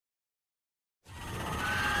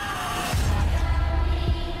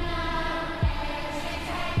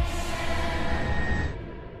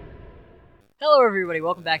Hello, everybody.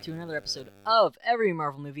 Welcome back to another episode of Every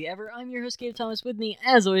Marvel Movie Ever. I'm your host, Gabe Thomas. With me,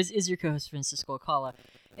 as always, is your co-host, Francisco Alcala.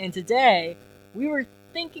 And today, we were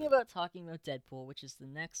thinking about talking about Deadpool, which is the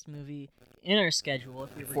next movie in our schedule.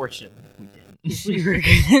 Fortunately, we didn't. If we were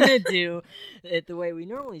going to do it the way we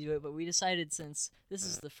normally do it, but we decided since this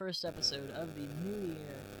is the first episode of the new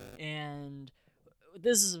year, and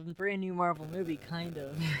this is a brand new Marvel movie, kind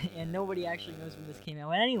of, and nobody actually knows when this came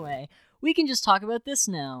out anyway, we can just talk about this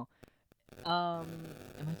now. Am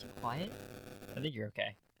I too quiet? I think you're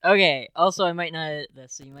okay. Okay, also I might not edit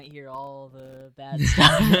this, so you might hear all the bad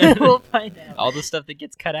stuff. We'll find out. All the stuff that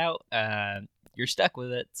gets cut out, you're stuck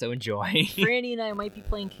with it, so enjoy. Franny and I might be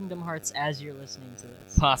playing Kingdom Hearts as you're listening to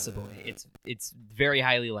this. Possibly. It's very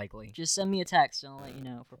highly likely. Just send me a text and I'll let you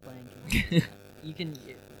know if we're playing Kingdom Hearts. You can...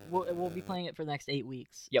 We'll be playing it for the next 8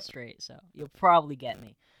 weeks straight, so you'll probably get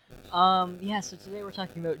me. So today we're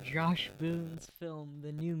talking about Josh Boone's film,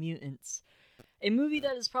 The New Mutants. A movie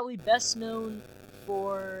that is probably best known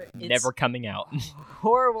for its never coming out.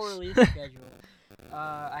 horrible release schedule.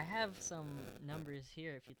 I have some numbers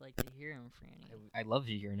here if you'd like to hear them, Franny. I love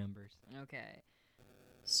to hear numbers. Okay.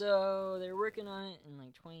 So they're working on it in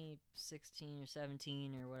like 2016 or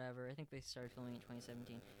 17 or whatever. I think they started filming in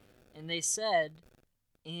 2017. And they said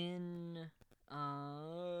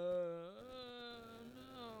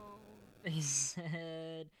They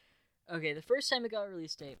said, okay, the first time it got a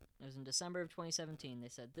release date was in December of 2017. They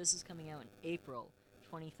said, this is coming out in April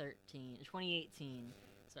 2018.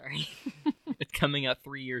 Sorry. It's coming out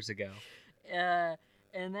 3 years ago. And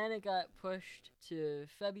then it got pushed to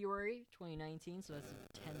February 2019, so that's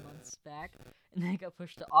 10 months back. And then it got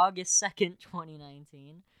pushed to August 2nd,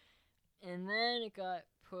 2019. And then it got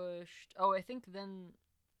pushed... Oh, I think then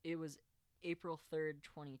it was April 3rd,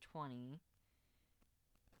 2020.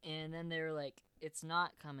 And then they were like, it's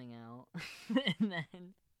not coming out. And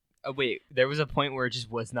then... Oh, wait, there was a point where it just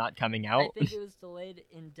was not coming out? I think it was delayed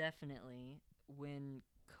indefinitely when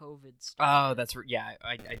COVID started. Oh, that's right. Yeah,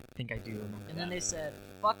 I think I do remember And that. then they said,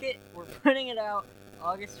 fuck it, we're putting it out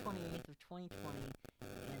August 28th of 2020.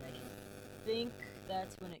 And I think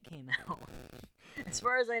that's when it came out. As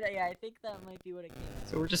far as I know, I think that might be what it came out.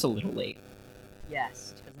 So we're just a little late.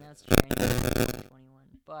 Yes, because now it's January 2021.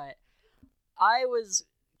 But I was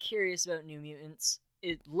curious about New Mutants.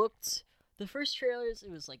 It looked... The first trailers, it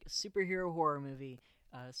was like a superhero horror movie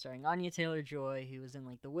starring Anya Taylor-Joy, who was in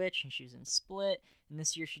like The Witch, and she was in Split. And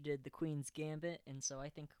this year she did The Queen's Gambit. And so I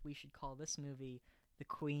think we should call this movie The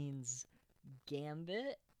Queen's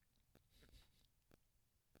Gambit.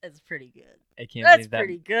 That's pretty good. I can't That's believe that.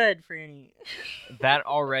 pretty good, Franny. That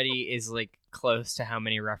already is like close to how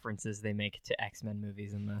many references they make to X-Men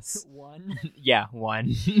movies in this. One. Yeah,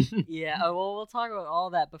 one. Yeah, well, we'll talk about all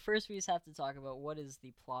that, but first we just have to talk about what is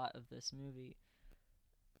the plot of this movie.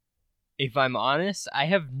 If I'm honest, I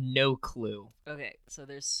have no clue. Okay, so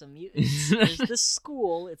there's some mutants. There's this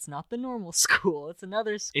school. It's not the normal school. It's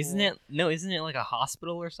another school. Isn't it like a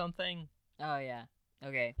hospital or something? Oh, yeah.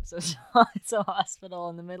 Okay, so it's a hospital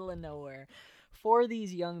in the middle of nowhere for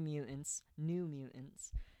these young mutants, new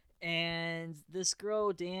mutants. And this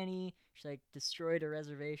girl, Danny, she, like, destroyed a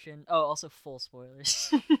reservation. Oh, also full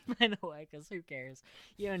spoilers, by the way, because who cares?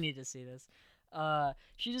 You don't need to see this.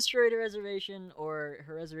 She destroyed a reservation, or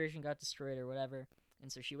her reservation got destroyed, or whatever.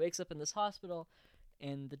 And so she wakes up in this hospital,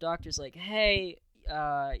 and the doctor's like, hey,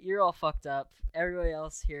 you're all fucked up. Everybody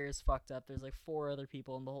else here is fucked up. There's like 4 other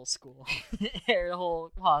people in the whole school, or the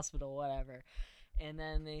whole hospital, whatever. And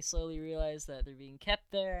then they slowly realize that they're being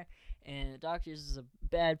kept there, and the doctor is a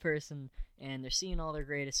bad person, and they're seeing all their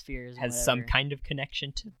greatest fears. Has some kind of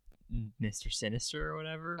connection to Mr. Sinister or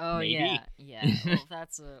whatever. Oh, maybe. yeah. Well,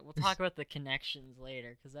 we'll talk about the connections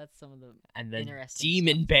later, because that's some of the and the interesting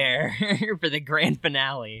Demon stuff. Bear for the grand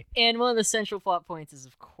finale. And one of the central plot points is,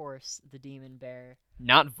 of course, the Demon Bear.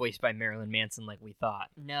 Not voiced by Marilyn Manson like we thought.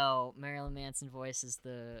 No, Marilyn Manson voices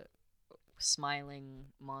the smiling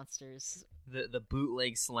monsters. The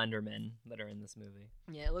bootleg Slendermen that are in this movie.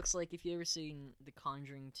 Yeah, it looks like if you ever seen The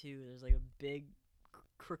Conjuring 2, there's like a big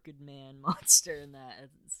crooked man monster in that.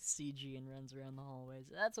 It's CG and runs around the hallways.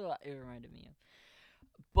 That's what it reminded me of.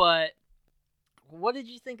 But what did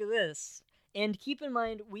you think of this? And keep in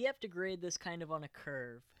mind, we have to grade this kind of on a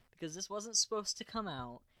curve, because this wasn't supposed to come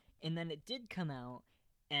out, and then it did come out.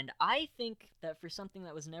 And I think that for something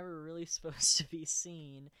that was never really supposed to be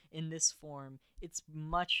seen in this form, it's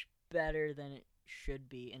much better than it should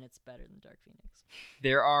be, and it's better than Dark Phoenix.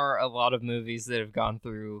 There are a lot of movies that have gone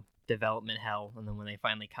through development hell, and then when they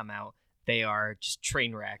finally come out, they are just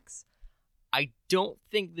train wrecks. I don't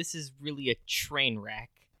think this is really a train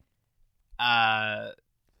wreck. I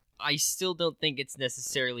still don't think it's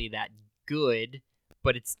necessarily that good,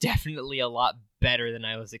 but it's definitely a lot better than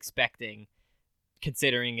I was expecting,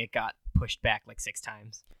 considering it got pushed back like 6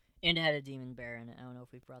 times. And it had a demon bear in it. I don't know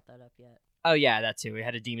if we've brought that up yet. Oh yeah, that too. It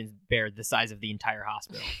had a demon bear the size of the entire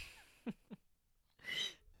hospital.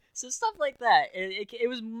 So stuff like that. It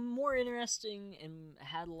was more interesting and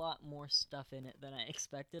had a lot more stuff in it than I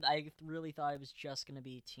expected. I really thought it was just going to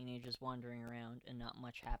be teenagers wandering around and not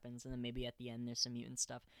much happens. And then maybe at the end there's some mutant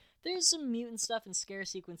stuff. There's some mutant stuff and scare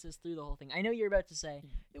sequences through the whole thing. I know you're about to say,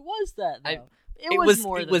 it was that, though. It was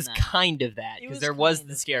more it than was that. kind of that, It because was there was kind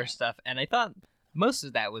the of scare that. stuff, and I thought most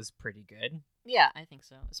of that was pretty good. Yeah, I think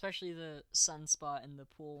so. Especially the sunspot in the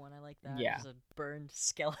pool one. I like that. Yeah. There's a burned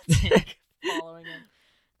skeleton following him.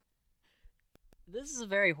 This is a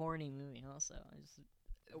very horny movie, also.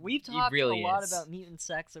 We've talked really a lot is. about mutant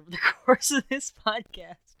sex over the course of this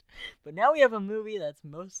podcast, but now we have a movie that's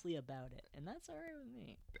mostly about it, and that's alright with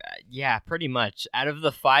me. Yeah, pretty much. Out of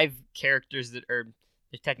the 5 characters that are,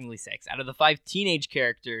 there's technically 6. Out of the 5 teenage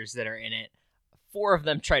characters that are in it, 4 of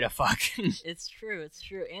them try to fuck. It's true.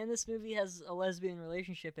 And this movie has a lesbian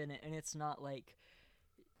relationship in it, and it's not like,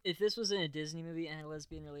 if this was in a Disney movie and had a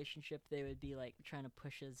lesbian relationship, they would be like trying to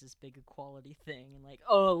push it as this big equality thing, and like,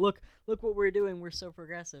 oh, look what we're doing, we're so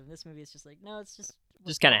progressive. And this movie is just like, no, it's just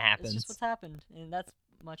kind of happens. It's just what's happened, and that's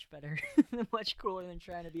much better, much cooler than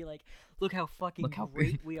trying to be like, look how fucking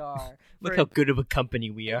great we are. Look how good of a company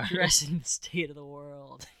we are. Addressing the state of the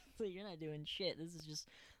world. So you're not doing shit. This is just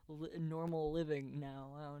normal living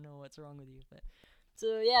now. I don't know what's wrong with you, but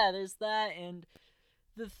so yeah, there's that, and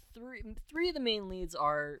the three of the main leads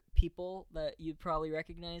are people that you'd probably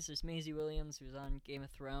recognize. There's Maisie Williams, who's on Game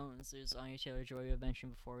of Thrones. There's Anya Taylor-Joy, who I've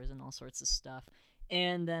mentioned before, who's in all sorts of stuff.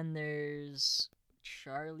 And then there's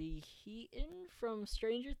Charlie Heaton from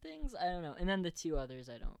Stranger Things. I don't know. And then the 2 others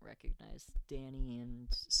I don't recognize, Danny and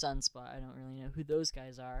Sunspot. I don't really know who those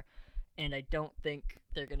guys are. And I don't think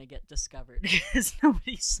they're going to get discovered because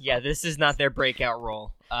nobody's. Yeah, this is not their breakout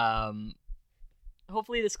role.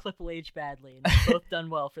 Hopefully this clip will age badly and they've both done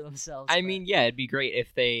well for themselves. I mean, yeah, it'd be great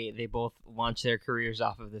if they both launch their careers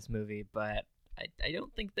off of this movie, but I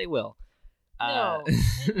don't think they will. No,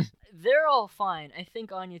 they're all fine. I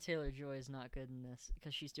think Anya Taylor-Joy is not good in this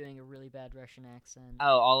because she's doing a really bad Russian accent.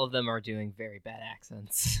 Oh, all of them are doing very bad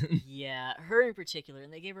accents. Yeah, her in particular,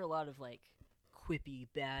 and they gave her a lot of like quippy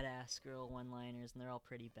badass girl one-liners, and they're all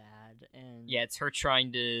pretty bad. And yeah, it's her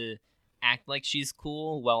trying to act like she's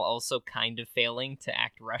cool while also kind of failing to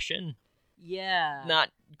act Russian. Yeah,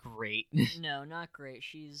 Not great. No, not great.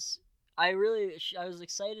 I was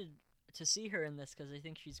excited to see her in this because I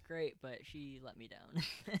think she's great, but she let me down.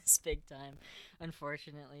 It's big time,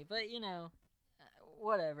 unfortunately. But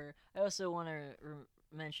whatever. I also want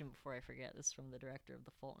to mention before I forget, this is from the director of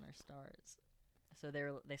The Fault in Our Stars. So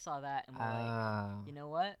they saw that and were like, you know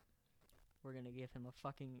what? We're gonna give him a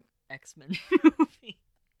fucking X-Men movie.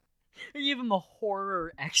 Or give him a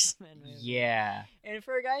horror X-Men movie. Yeah. And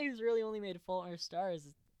for a guy who's really only made Fault in Our Stars,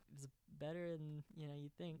 it's better than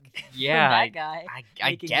you'd think. Yeah, From that guy.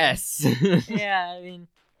 I guess. Yeah, I mean,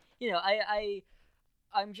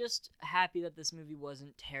 I'm just happy that this movie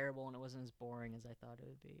wasn't terrible and it wasn't as boring as I thought it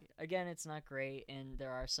would be. Again, it's not great, and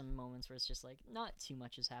there are some moments where it's just like not too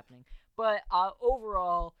much is happening. But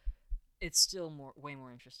overall, it's still way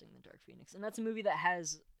more interesting than Dark Phoenix, and that's a movie that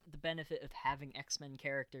has the benefit of having X-Men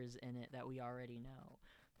characters in it that we already know.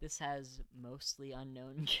 This has mostly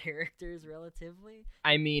unknown characters, relatively.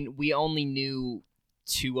 I mean, we only knew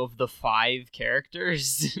 2 of the 5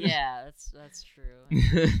 characters. Yeah, that's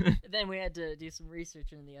true. Then we had to do some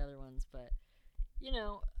research into the other ones, but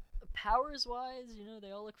powers wise,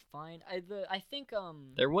 they all look fine. I think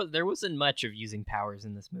there wasn't much of using powers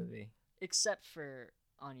in this movie, except for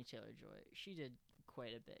Anya Taylor-Joy. She did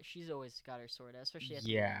quite a bit. She's always got her sword out, especially at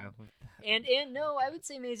the end. And no, I would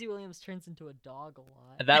say Maisie Williams turns into a dog a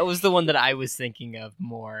lot. That was the one that I was thinking of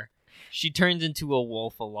more. She turns into a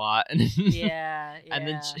wolf a lot. Yeah. And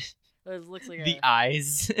then it looks like the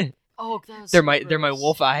eyes. Oh, that was they're so my gross.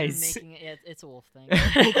 wolf eyes. It's a wolf thing.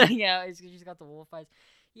 Yeah, she's got the wolf eyes.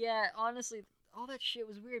 Yeah, honestly, all that shit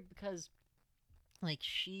was weird because, like,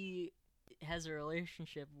 she has a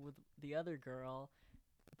relationship with the other girl,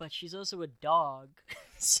 but she's also a dog.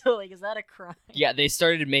 So, like, is that a crime? Yeah, they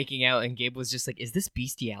started making out, and Gabe was just like, "Is this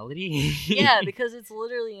bestiality?" Yeah, because it's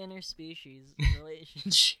literally interspecies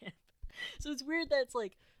relationship. So it's weird that it's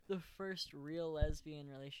like the first real lesbian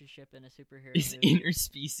relationship in a superhero Is movie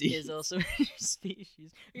interspecies. is also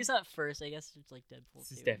interspecies. It's not first, I guess it's like Deadpool 2.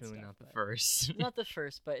 This is definitely not the first. It's not the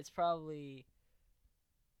first, but it's probably...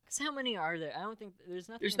 Because how many are there? I don't think... There's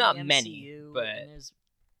nothing There's in not the many, MCU, but... and there's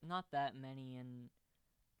not that many in...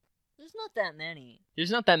 There's not that many.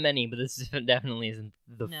 There's not that many, but this definitely isn't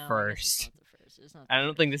the No, I guess first. it's not the first. It's not the I don't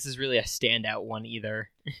first. think this is really a standout one either.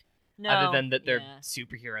 No, Other than that they're yeah.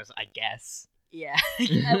 superheroes, I guess. Yeah.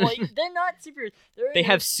 Yeah, well, they're not superheroes. They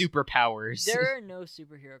have superpowers. There are no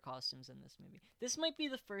superhero costumes in this movie. This might be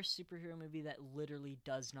the first superhero movie that literally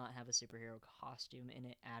does not have a superhero costume in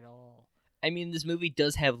it at all. I mean, this movie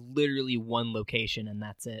does have literally one location, and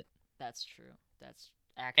that's it. That's true. That's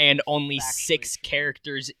actually And only factually 6 true.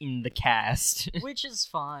 characters in the cast. Which is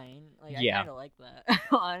fine. Like, Yeah. I kind of like that.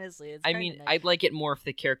 Honestly, it's I kinda mean, nice. I'd like it more if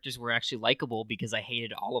the characters were actually likable, because I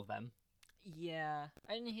hated all of them. Yeah,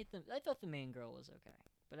 I didn't hate them. I thought the main girl was okay,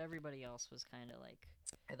 but everybody else was kind of like,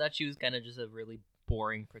 I thought she was kind of just a really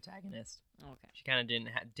boring protagonist. okay. She kind of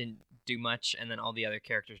didn't do much, and then all the other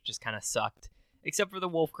characters just kind of sucked. Except for the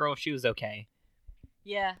wolf girl, she was okay.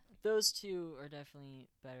 Yeah, those two are definitely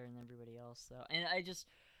better than everybody else, though. And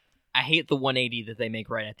I hate the 180 that they make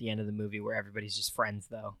right at the end of the movie where everybody's just friends,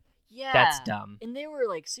 though. yeah, That's dumb. And they were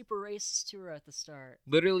like super racist to her at the start.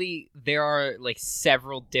 Literally, there are like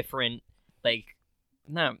several different, like,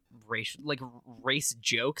 not race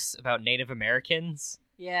jokes about Native Americans.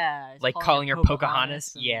 Yeah, Like calling her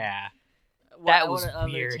Pocahontas. and Yeah. what- that what was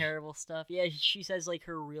other weird. terrible stuff. Yeah, she says like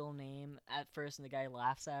her real name at first, and the guy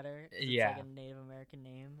laughs at her. 'Cause Yeah. it's like a Native American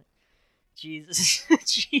name. Jesus,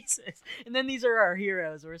 Jesus. And then these are our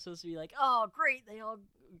heroes. We're supposed to be like, oh, great, they all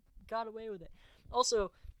got away with it.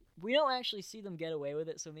 Also, we don't actually see them get away with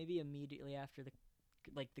it, so maybe immediately after the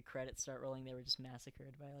credits start rolling, they were just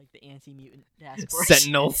massacred by like the anti-mutant task force.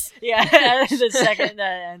 Sentinels. Yeah, the second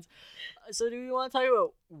that ends. So do we want to talk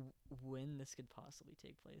about when this could possibly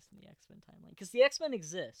take place in the X-Men timeline? Because the X-Men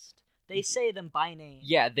exist. They say them by name.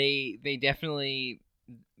 Yeah, they definitely...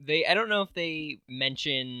 I don't know if they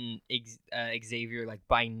mention Xavier like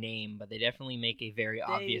by name, but they definitely make a very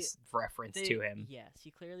obvious reference to him. Yes,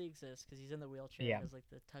 he clearly exists because he's in the wheelchair. Yeah. Has like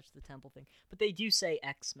the touch the temple thing. But they do say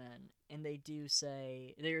X-Men, and they do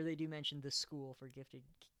say they do mention the school for gifted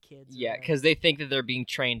kids. or Yeah, whatever. because they think that they're being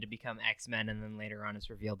trained to become X-Men, and then later on it's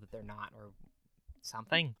revealed that they're not, or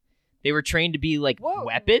something. They were trained to be like Whoa.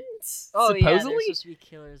 weapons, oh yeah, they're supposedly. supposed to be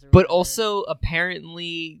killers. Or But whatever. also,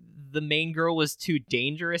 apparently, the main girl was too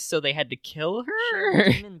dangerous, so they had to kill her. Shove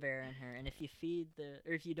a demon bear in her, and if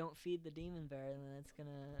you don't feed the demon bear, then it's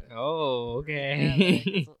gonna. Oh, Yeah, okay. like,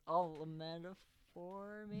 it's all a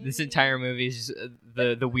metaphor. Maybe This entire movie is just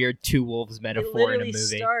the weird two wolves it metaphor in a literally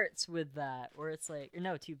movie. starts with that, where it's like, or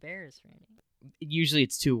no, two bears, Randy. Usually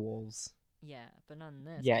it's two wolves. Yeah, but not in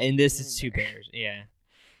this. Yeah, it's in a this demon it's two bear. bears. Yeah.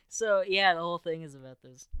 So yeah, the whole thing is about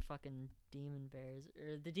those fucking demon bears,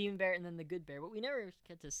 or the demon bear and then the good bear. But we never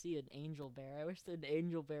get to see an angel bear. I wish the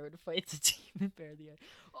angel bear would fight the demon bear.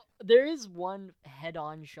 There is one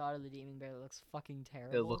head-on shot of the demon bear that looks fucking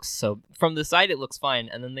terrible. It looks so... From the side, it looks fine,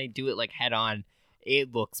 and then they do it, like, head-on.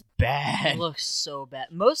 It looks bad. It looks so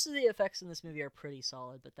bad. Most of the effects in this movie are pretty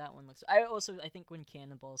solid, but that one looks... I think when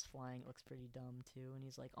Cannonball's flying, it looks pretty dumb, too, when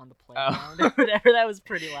he's, like, on the playground or whatever. That was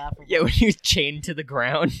pretty laughable. Yeah, when he was chained to the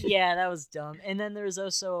ground. Yeah, that was dumb. And then there's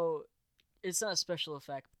also... It's not a special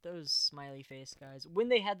effect, but those smiley face guys, when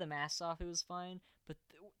they had the masks off, it was fine, but...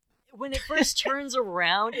 when it first turns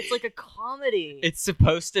around, it's like a comedy. It's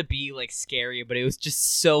supposed to be, like, scary, but it was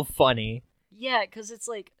just so funny. Yeah, because it's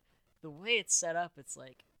like... The way it's set up, it's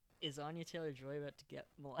like, is Anya Taylor-Joy about to get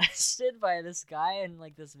molested by this guy and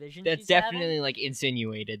like this vision? That's she's definitely having? like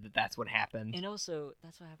insinuated that that's what happened. And also,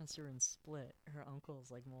 that's what happens to her in Split. Her uncle's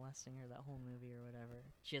like molesting her that whole movie or whatever.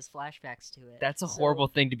 She has flashbacks to it. That's a So- horrible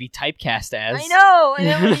thing to be typecast as. I know. And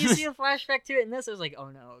then when you see a flashback to it in this, I was like, oh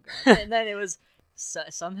no, God. And then it was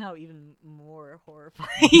somehow even more horrifying.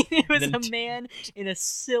 It was Then a man in a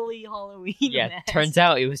silly Halloween Yeah, mask. turns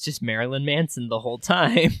out it was just Marilyn Manson the whole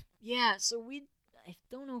time. Yeah, so I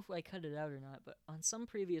don't know if I cut it out or not, but on some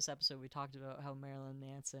previous episode we talked about how Marilyn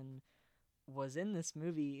Manson was in this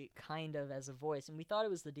movie kind of as a voice, and we thought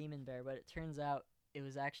it was the Demon Bear, but it turns out it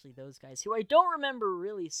was actually those guys, who I don't remember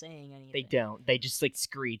really saying anything. They don't. They just like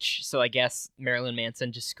screech. So I guess Marilyn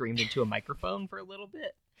Manson just screamed into a microphone for a little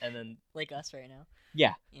bit, and then Like us right now.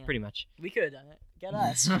 yeah, Yeah. pretty much. We could have done it. Get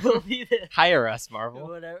us. We'll be the... Hire us, Marvel.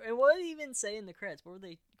 Whatever. And what did he even say in the credits? What were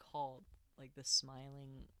they called? Like the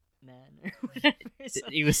Smiling Men or whatever.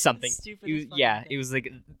 It was something. Stupid It was, yeah, it was like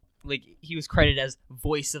he was credited as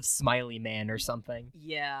voice of Smiley Man or something.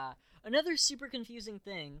 Yeah. Another super confusing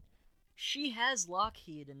thing. She has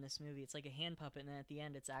Lockheed in this movie. It's like a hand puppet, and then at the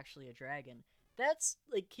end, it's actually a dragon. That's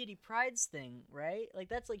like Kitty Pryde's thing, right? Like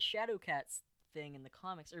that's like Shadowcat's thing in the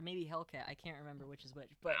comics, or maybe Hellcat. I can't remember which is which.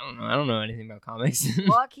 But I don't know anything about comics.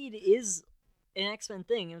 Lockheed is an X-Men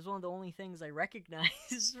thing. It was one of the only things I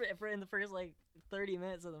recognized for in the first like 30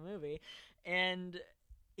 minutes of the movie, and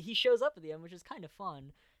he shows up at the end, which is kind of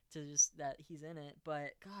fun to just that he's in it.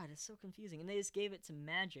 But God, it's so confusing, and they just gave it to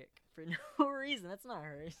Magic for no reason. That's not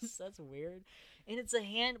hers. That's weird. And it's a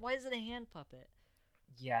hand. Why is it a hand puppet?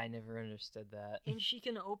 Yeah, I never understood that. And she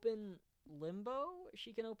can open limbo.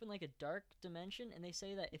 She can open like a dark dimension, and they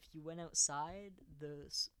say that if you went outside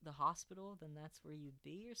the hospital, then that's where you'd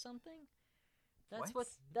be or something. That's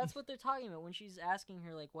what they're talking about when she's asking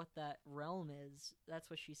her like what that realm is. That's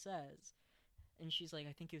what she says, and she's like,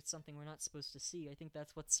 I think it's something we're not supposed to see. I think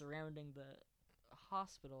that's what's surrounding the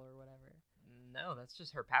hospital or whatever. No, that's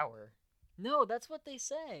just her power. No, that's what they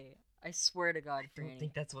say. I swear to God, I Franny. don't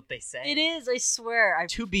think that's what they say. It is. I swear.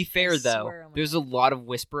 To be fair, though, swear on my there's a life. lot of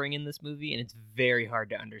whispering in this movie, and it's very hard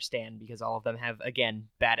to understand because all of them have, again,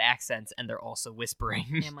 bad accents, and they're also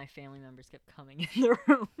whispering. And my family members kept coming in the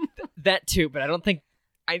room. That too, but I don't think...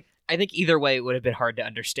 I think either way it would have been hard to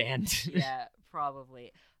understand. Yeah,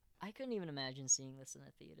 probably. I couldn't even imagine seeing this in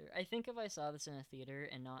a theater. I think if I saw this in a theater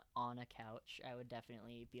and not on a couch, I would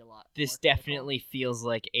definitely be a lot This more critical. definitely feels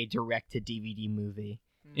like a direct-to-DVD movie.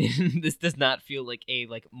 Mm. This does not feel like a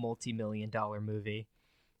multi-million-dollar movie.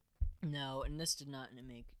 No, and this did not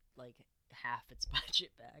make like half its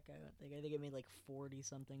budget back. I don't think. I think it made like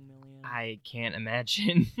 40-something million. I can't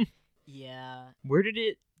imagine. Yeah. Where did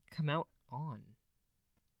it come out on?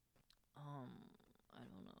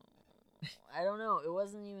 I don't know. It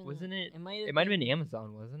wasn't even. Wasn't it? It might It might have been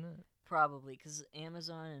Amazon, wasn't it? Probably, because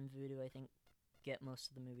Amazon and Vudu, I think, get most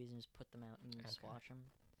of the movies and just put them out and you just watch them.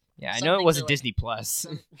 Yeah, I Some know it things wasn't are like- Disney Plus.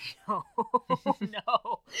 No,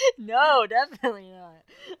 no, definitely not.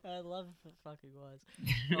 I love if it fucking was.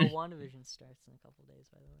 Oh, WandaVision starts in a couple days,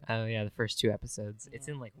 by the way. Oh yeah, the first 2 episodes. It's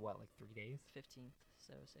Yeah. in like 3 days? 15th,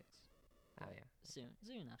 so 6. Oh yeah. Soon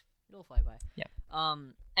enough. It'll fly by. Yeah.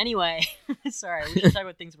 Anyway, sorry, we should talk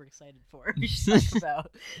about things we're excited for. We should talk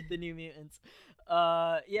about the New Mutants.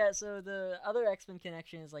 Yeah, so the other X-Men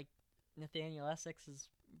connection is like Nathaniel Essex is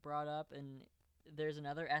brought up, and there's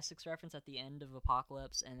another Essex reference at the end of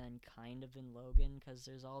Apocalypse and then kind of in Logan, because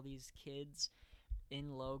there's all these kids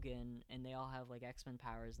in Logan and they all have like X-Men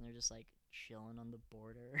powers and they're just like chilling on the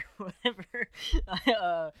border whatever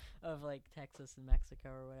of like Texas and Mexico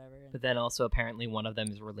or whatever. And But then also apparently one of them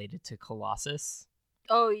is related to Colossus.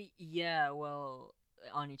 oh yeah, well,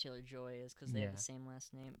 Anya Taylor-Joy is because they have Yeah. the same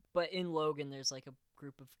last name. But in Logan, there's like a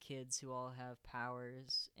group of kids who all have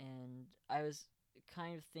powers, and I was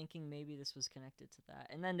kind of thinking maybe this was connected to that.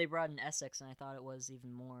 And then they brought in Essex, and I thought it was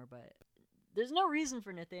even more. But there's no reason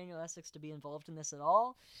for Nathaniel Essex to be involved in this at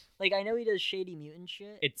all. Like, I know he does shady mutant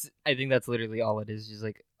shit. I think that's literally all it is. Just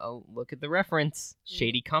like, oh, look at the reference.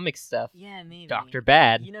 Shady comic stuff. Yeah, maybe. Dr.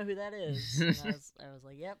 Bad. You know who that is. And I was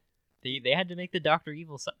like, yep. They had to make the Dr.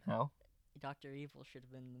 Evil somehow. Dr. Evil should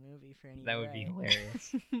have been in the movie for any That would be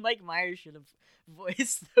hilarious. Mike Myers should have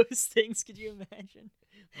voiced those things. Could you imagine?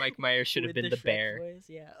 Mike Myers should have With been the Shrek bear. voice,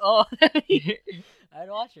 yeah. Oh, I'd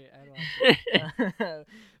watch it.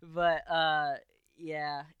 But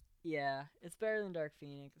yeah, it's better than Dark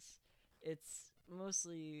Phoenix. It's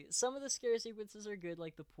mostly some of the scary sequences are good,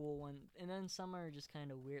 like the pool one, and then some are just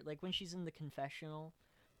kind of weird. Like when she's in the confessional,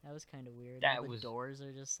 that was kind of weird. That All the was- doors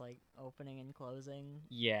are just like opening and closing.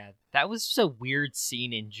 Yeah, that was just a weird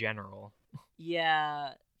scene in general.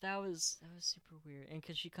 Yeah, that was super weird. And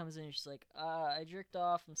because she comes in and she's like, I jerked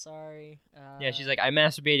off, I'm sorry. Yeah, she's like, I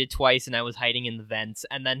masturbated twice and I was hiding in the vents,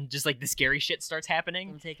 and then just like the scary shit starts happening.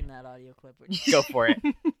 I'm taking that audio clip. When you Go for it.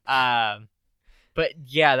 But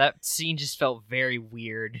yeah, that scene just felt very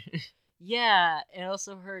weird. Yeah, and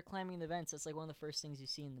also her climbing the vents. That's like one of the first things you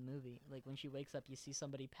see in the movie. Like when she wakes up, you see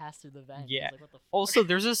somebody pass through the vent. Yeah. It's like, what the fuck? Also,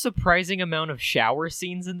 there's a surprising amount of shower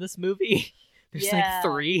scenes in this movie. There's Yeah.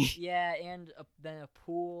 like 3. Yeah, and then a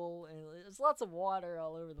pool, and there's lots of water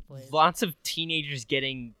all over the place. Lots of teenagers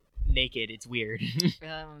getting naked. It's weird.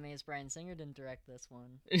 I'm amazed Bryan Singer didn't direct this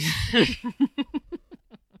one.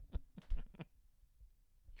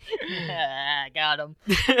 Got him.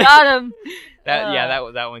 Got him.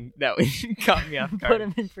 that one caught me off guard. Put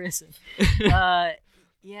him in prison.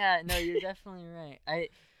 Yeah, no, you're definitely right. I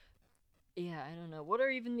don't know. What are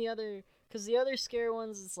even the other? Because the other scare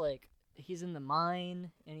ones, it's like he's in the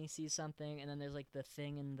mine and he sees something, and then there's like the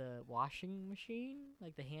thing in the washing machine,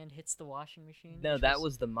 like the hand hits the washing machine. No, which that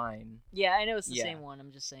was the mine. Yeah, I know it's the Yeah. same one.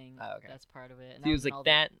 I'm just saying Oh, okay. that's part of it. And He was in like all the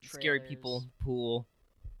that scary trailers. people pool.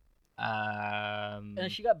 And then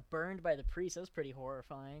she got burned by the priest. That was pretty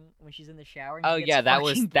horrifying when she's in the shower. And Oh she gets yeah, that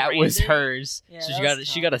was fucking hers. branded. Yeah, So that she was got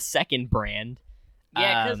she tough. got a second brand.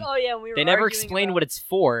 Yeah, because when we were they never arguing explain about, what it's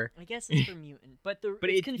for. I guess it's for mutant, but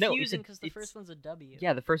it's confusing because the first one's a W.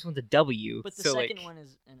 Yeah, the first one's a W. But the so, second one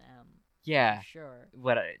is an M. Yeah. For sure.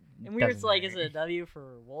 And we were like, is it a W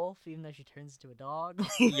for wolf, even though she turns into a dog?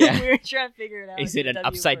 Yeah. We were trying to figure it out. Is it an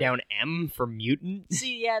upside down M for mutant?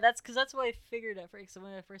 See, yeah, that's what I figured at first. So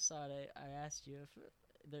when I first saw it, I asked you if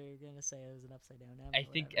they're gonna say it was an upside down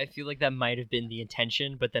M. I feel like that might have been the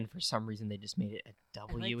intention, but then for some reason they just made it a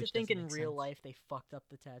W. I like which to think in doesn't make real sense. life they fucked up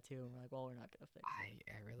the tattoo and we're like, well, we're not gonna fix it.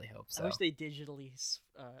 I really hope so. I wish they digitally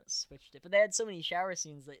switched it, but they had so many shower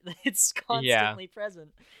scenes that it's constantly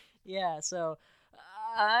present. Yeah, so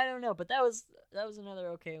I don't know, but that was another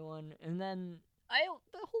okay one. And then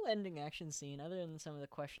the whole ending action scene, other than some of the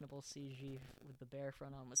questionable CG with the bear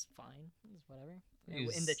front on, was fine. It was whatever.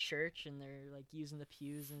 In the church, and they're like using the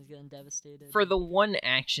pews, and he's getting devastated. For the one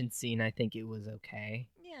action scene, I think it was okay.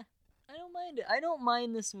 Yeah, I don't mind it. I don't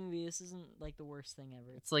mind this movie. This isn't like the worst thing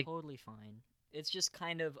ever. It's like totally fine. It's just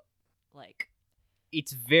kind of like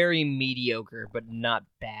it's very mediocre, but not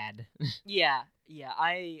bad. yeah.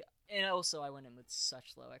 And also, I went in with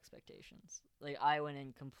such low expectations. Like, I went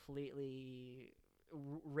in completely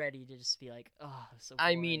ready to just be like, oh, so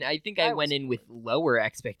boring. I mean, I think I went in with lower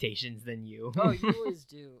expectations than you. Oh, you always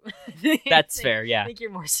do. That's fair, yeah. I think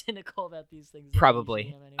you're more cynical about these things.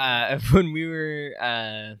 Probably. Anyway. When we were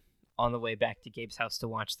on the way back to Gabe's house to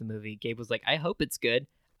watch the movie, Gabe was like, I hope it's good.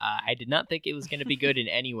 I did not think it was going to be good in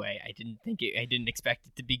any way. I didn't expect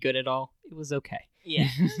it to be good at all. It was okay. Yeah,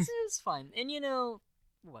 it was fine. And,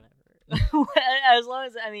 whatever. As long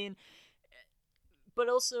as, but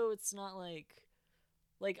also it's not like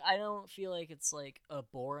I don't feel like it's like a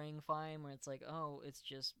boring fine where it's like, oh, it's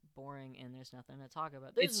just boring and there's nothing to talk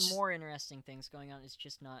about. There's more interesting things going on. It's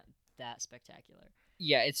just not that spectacular.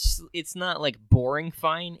 Yeah, it's not like boring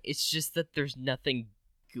fine. It's just that there's nothing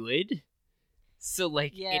good. So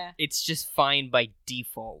like, it's just fine by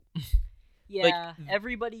default. Yeah,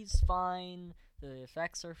 everybody's fine. The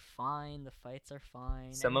effects are fine. The fights are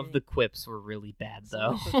fine. Some of the quips were really bad,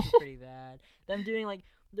 though. Some of the quips were pretty bad. Them doing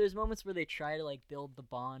there's moments where they try to build the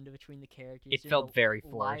bond between the characters. It felt very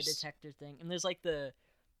forced. Lie detector thing, and there's the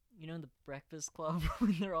Breakfast Club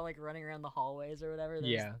when they're all running around the hallways or whatever.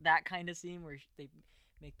 There's that kind of scene where they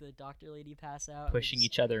make the doctor lady pass out, pushing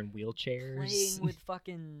each other in wheelchairs, playing with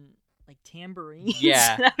fucking tambourines.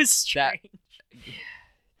 Yeah, that was strange.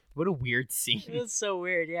 What a weird scene. It was so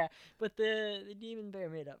weird, yeah. But the Demon Bear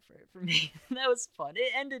made up for it for me. That was fun.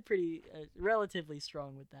 It ended pretty relatively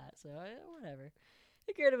strong with that, so whatever.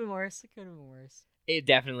 It could have been worse. It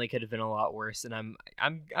definitely could have been a lot worse, and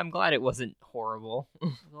I'm glad it wasn't horrible.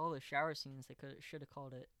 With all the shower scenes, they should have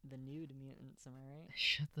called it the Nude Mutants. Am I right?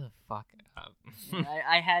 Shut the fuck up. Yeah,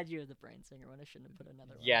 I had you as the Bryan Singer one. I shouldn't have put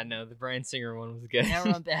another one. Yeah, no, the Bryan Singer one was good. Now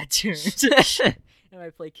we're on bad terms. And I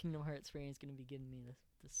play Kingdom Hearts 3, he's gonna be giving me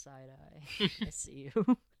the side eye. I see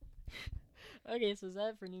you. Okay, so is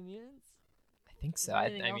that for New Mutants? I think so.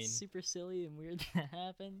 Anything else super silly and weird that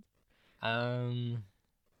happened?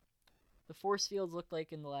 The force fields looked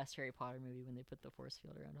like in the last Harry Potter movie when they put the force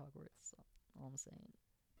field around Hogwarts. So, all I'm saying.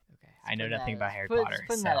 Okay, I know nothing about Harry Potter. Just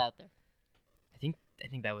putting that out there. I think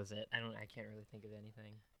that was it. I can't really think of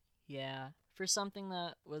anything. Yeah, for something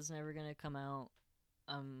that was never gonna come out,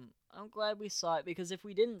 I'm glad we saw it, because if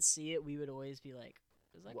we didn't see it, we would always be like,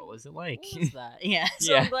 what was it like? What was that? Yeah,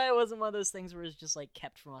 so I'm glad it wasn't one of those things where it's just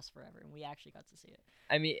kept from us forever, and we actually got to see it.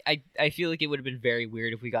 I mean, I feel like it would have been very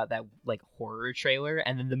weird if we got that horror trailer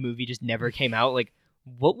and then the movie just never came out.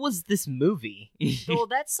 What was this movie? Well,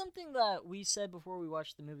 that's something that we said before we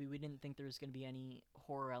watched the movie. We didn't think there was going to be any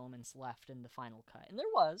horror elements left in the final cut, and there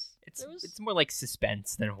was. It's more like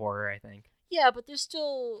suspense than horror, I think. Yeah, but there's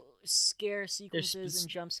still scare sequences and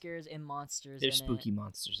jump scares and monsters. There's spooky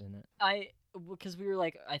monsters in it. Because we were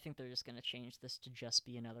like, I think they're just gonna change this to just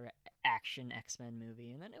be another action X-Men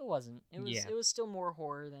movie, and then it wasn't. It was still more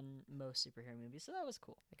horror than most superhero movies, so that was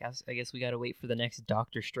cool. I guess we gotta wait for the next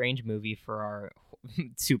Doctor Strange movie for our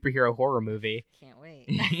superhero horror movie. Can't wait.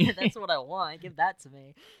 That's what I want. Give that to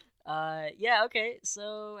me. Yeah. Okay.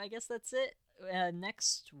 So I guess that's it.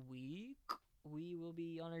 Next week we will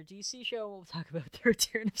be on our DC show. We'll talk about the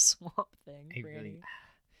return of Swamp Thing.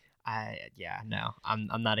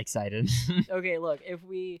 I'm not excited. Okay, look,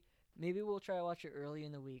 maybe we'll try to watch it early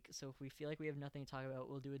in the week, so if we feel like we have nothing to talk about,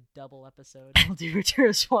 we'll do a double episode. We'll do Return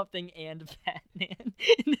of Swamp Thing and Batman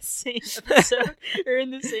in the same episode, or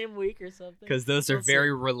in the same week or something. Because those are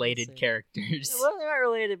very related characters. Well, they're not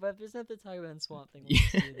related, but if there's nothing to talk about in Swamp Thing, we'll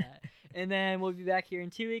just do that. And then we'll be back here in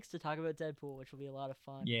 2 weeks to talk about Deadpool, which will be a lot of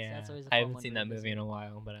fun. So Yeah, that's always a I fun haven't one seen to that movie revisit. in a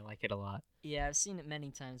while, but I like it a lot. Yeah, I've seen it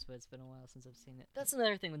many times, but it's been a while since I've seen it. That's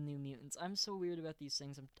another thing with New Mutants. I'm so weird about these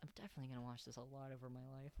things. I'm definitely gonna watch this a lot over my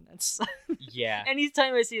life, and that's Yeah.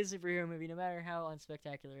 anytime I see a superhero movie, no matter how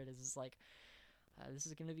unspectacular it is, it's like this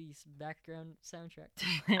is gonna be background soundtrack to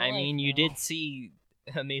my I life mean, you now. did see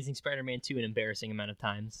Amazing Spider-Man 2 an embarrassing amount of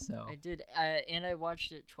times, so I did, and I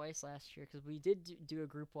watched it twice last year because we did do a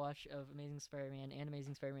group watch of Amazing Spider-Man and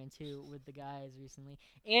Amazing Spider-Man 2 with the guys recently,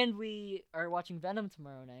 and we are watching Venom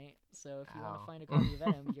tomorrow night. So if you want Ow. to find a copy of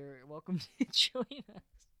Venom, you're welcome to join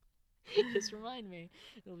us. Just remind me;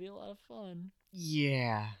 it'll be a lot of fun.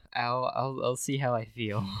 yeah, I'll see how I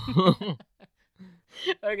feel.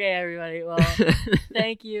 Okay, everybody. Well,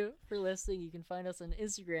 thank you for listening. You can find us on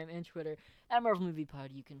Instagram and Twitter at Marvel Movie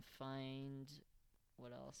Pod. You can find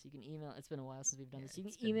what else? You can email. It's been a while since we've done this. You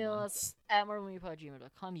it's can been email months. us at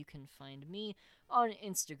marvelmoviepod@gmail.com. You can find me on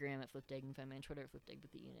Instagram at FlipDeg. You can find me on Twitter at FlipDeg,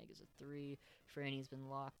 but the E-Neg is a 3. Franny's been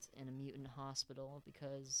locked in a mutant hospital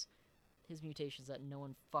because his mutation is that no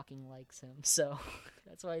one fucking likes him. So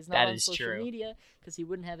that's why he's not That on is social true. media, because he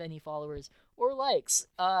wouldn't have any followers or likes.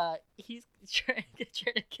 He's trying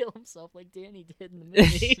to kill himself like Danny did in the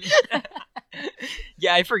movie.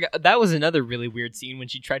 Yeah, I forgot. That was another really weird scene when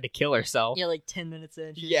she tried to kill herself. Yeah, like 10 minutes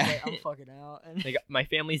in, she's Yeah. like, I'm fucking out. And Like, my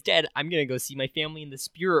family's dead. I'm gonna go see my family in the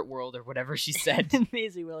spirit world or whatever she said.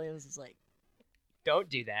 Maisie Williams is like, Don't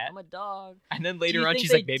do that. I'm a dog. And then you later on, think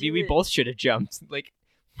she's they like, maybe do we it- both should have jumped. Like,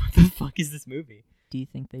 what the fuck is this movie? Do you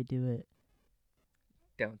think they do it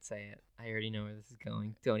Don't say it. I already know where this is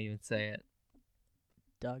going. Don't even say it.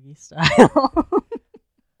 doggy style?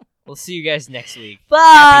 We'll see you guys next week.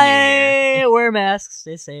 Bye! Wear masks.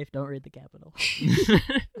 Stay safe. Don't read the Capitol. Happy New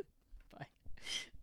Year.